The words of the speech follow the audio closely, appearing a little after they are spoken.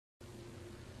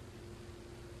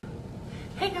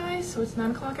guys, so it's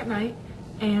 9 o'clock at night,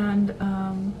 and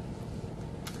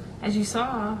as you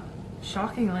saw,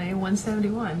 shockingly,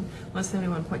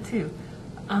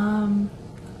 171.2.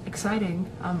 Exciting.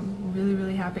 I'm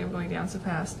really happy I'm going down so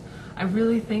fast. I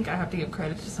really think I have to give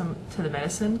credit to the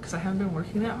medicine, because I haven't been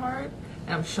working that hard,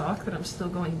 and I'm shocked that I'm still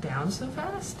going down so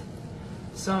fast.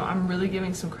 So I'm really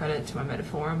giving some credit to my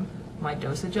Metformin. My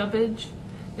dosage uppage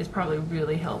is probably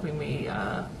really helping me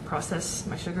process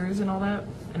my sugars and all that,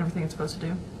 and everything it's supposed to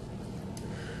do.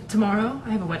 Tomorrow,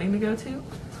 I have a wedding to go to.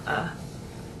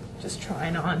 Just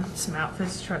trying on some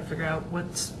outfits to try to figure out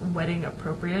what's wedding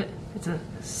appropriate. It's a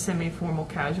semi-formal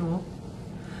casual.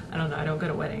 I don't know, I don't go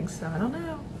to weddings, so I don't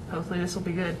know. Hopefully this will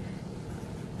be good.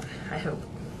 I hope.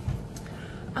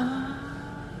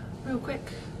 Real quick.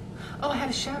 Oh, I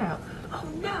had a shout out. Oh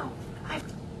no!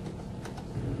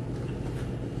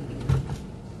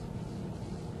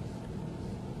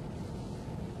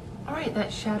 Alright,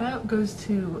 that shout out goes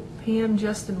to PM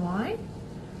Justin Y.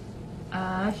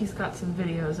 He's got some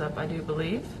videos up, I do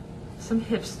believe. Some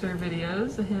hipster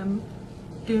videos of him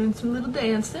doing some little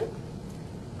dancing.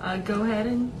 Go ahead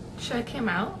and check him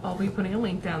out. I'll be putting a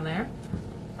link down there.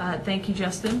 Thank you,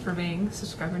 Justin, for being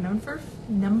subscriber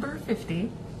number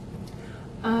 50.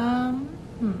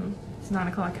 It's 9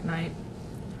 o'clock at night.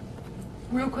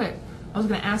 Real quick, I was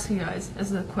going to ask you guys,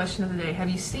 as the question of the day, have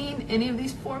you seen any of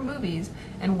these 4 movies,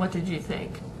 and what did you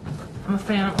think? I'm a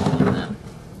fan of all of them.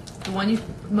 The one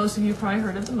most of you probably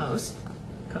heard of the most,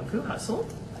 Kung Fu Hustle.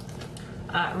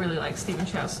 I really like Stephen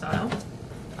Chow's style.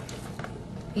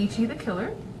 Ichi the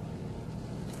Killer.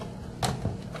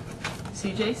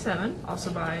 CJ7,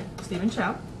 also by Stephen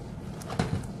Chow.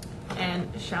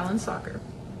 And Shaolin Soccer.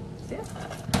 Yeah.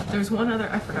 There's one other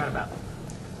I forgot about,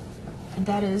 and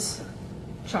that is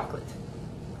Chocolate.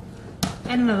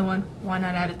 And another one, why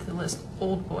not add it to the list?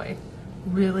 Old Boy.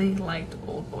 Really liked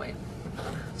Old Boy.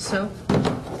 So,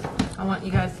 I want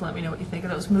you guys to let me know what you think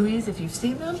of those movies, if you've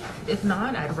seen them. If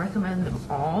not, I'd recommend them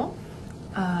all.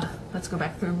 Let's go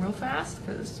back through them real fast,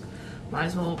 because might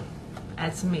as well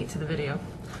add some meat to the video.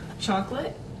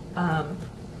 Chocolate,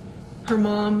 her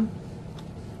mom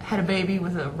had a baby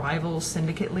with a rival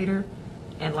syndicate leader,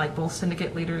 and like both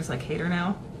syndicate leaders like hate her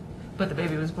now, but the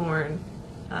baby was born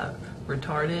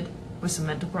retarded with some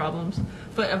mental problems.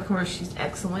 But of course she's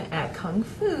excellent at Kung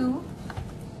Fu.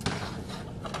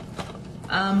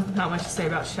 Not much to say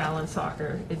about Shaolin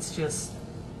Soccer. It's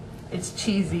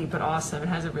cheesy but awesome. It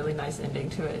has a really nice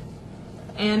ending to it.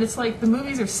 And it's like the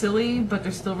movies are silly, but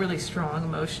they're still really strong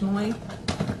emotionally.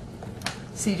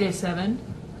 CJ7,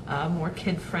 more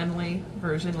kid-friendly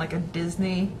version, like a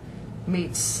Disney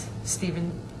meets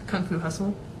Kung Fu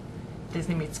Hustle.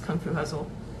 Disney meets Kung Fu Hustle.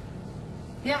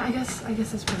 Yeah, I guess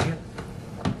that's pretty good.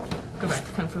 Go back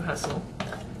to Kung Fu Hustle.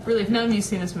 Really, if none of you've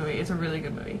seen this movie, it's a really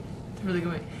good movie. It's a really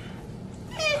good movie.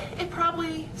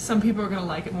 Some people are going to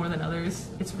like it more than others.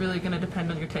 It's really going to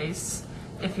depend on your tastes.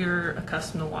 If you're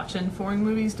accustomed to watching foreign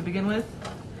movies to begin with.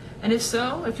 And if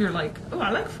so, if you're like, oh,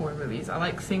 I like foreign movies. I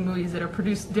like seeing movies that are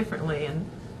produced differently and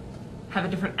have a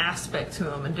different aspect to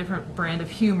them, a different brand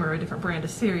of humor, a different brand of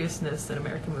seriousness than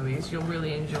American movies. You'll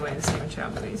really enjoy the Stephen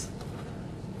Chow movies.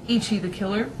 Ichi the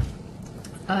Killer.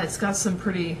 It's got some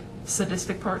pretty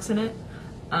sadistic parts in it.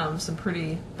 Some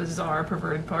pretty bizarre,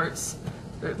 perverted parts.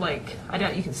 Like, I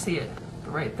doubt you can see it,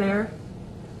 but right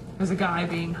there's a guy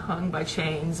being hung by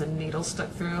chains and needles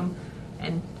stuck through him,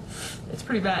 and it's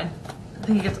pretty bad. I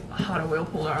think he gets a hot oil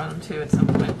pulled on him too at some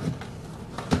point.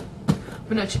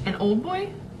 But no, an Old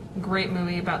Boy, great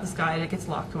movie about this guy that gets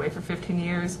locked away for 15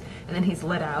 years, and then he's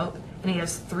let out, and he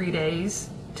has 3 days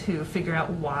to figure out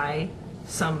why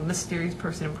some mysterious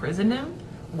person imprisoned him,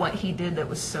 what he did that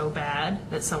was so bad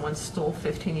that someone stole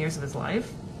 15 years of his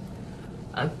life.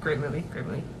 Great movie, great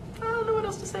movie. I don't know what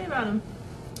else to say about him.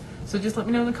 So just let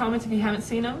me know in the comments if you haven't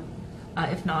seen them.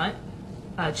 If not,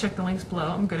 check the links below.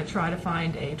 I'm going to try to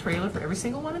find a trailer for every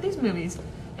single one of these movies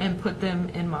and put them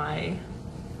in my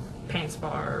pants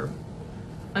bar,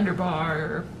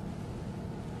 underbar,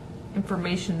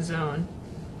 information zone.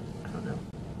 I don't know.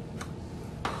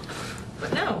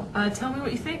 But no, tell me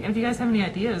what you think. And if you guys have any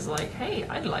ideas, like, hey,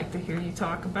 I'd like to hear you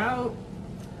talk about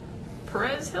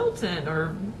Perez Hilton,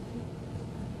 or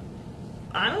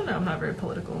I don't know, I'm not very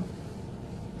political.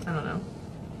 I don't know.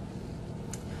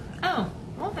 Oh,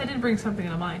 well, that did bring something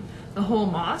to mind. The whole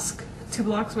mosque, 2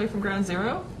 blocks away from Ground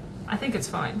Zero, I think it's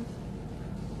fine.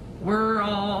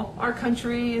 Our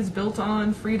country is built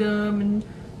on freedom, and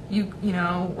you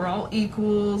know, we're all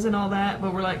equals and all that,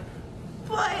 but we're like,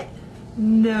 but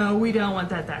no, we don't want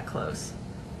that close.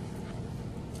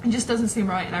 It just doesn't seem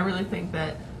right, and I really think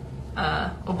that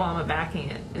Obama backing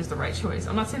it is the right choice.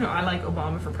 I'm not saying I like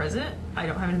Obama for president. I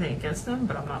don't have anything against him,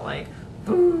 but I'm not like,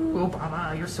 boo,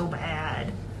 Obama, you're so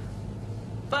bad.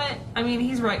 But, I mean,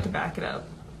 he's right to back it up.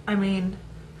 I mean,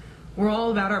 we're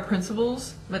all about our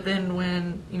principles, but then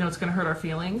when, you know, it's going to hurt our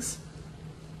feelings,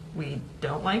 we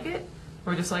don't like it.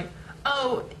 We're just like,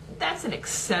 oh, that's an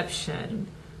exception.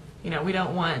 You know, we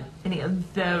don't want any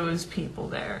of those people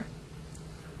there.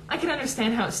 I can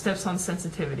understand how it steps on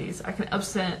sensitivities. I can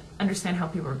understand how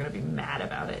people are going to be mad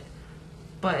about it.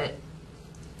 But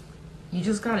you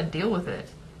just got to deal with it.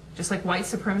 Just like white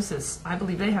supremacists, I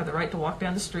believe they have the right to walk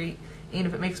down the street, and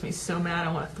if it makes me so mad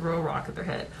I want to throw a rock at their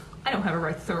head. I don't have a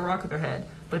right to throw a rock at their head,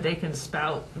 but they can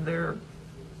spout their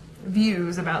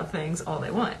views about things all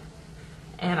they want.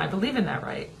 And I believe in that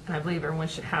right, and I believe everyone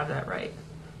should have that right.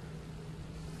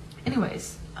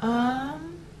 Anyways, I'll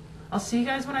see you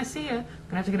guys when I see you. I'm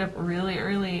gonna have to get up really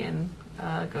early and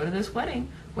go to this wedding,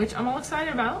 which I'm all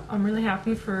excited about. I'm really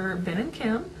happy for Ben and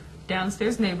Kim,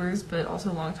 downstairs neighbors, but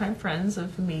also longtime friends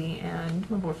of me and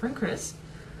my boyfriend Chris.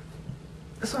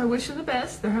 So I wish them the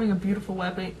best. They're having a beautiful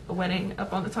wedding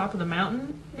up on the top of the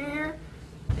mountain near here.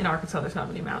 In Arkansas, there's not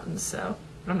many mountains, so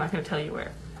but I'm not gonna tell you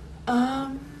where. I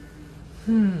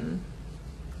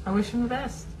wish them the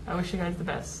best. I wish you guys the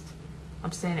best.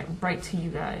 I'm saying it right to you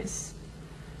guys.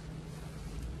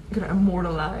 I'm gonna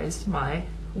immortalize my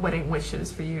wedding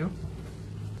wishes for you.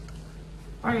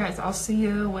 Alright guys, I'll see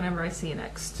you whenever I see you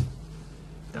next.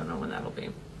 Don't know when that'll be.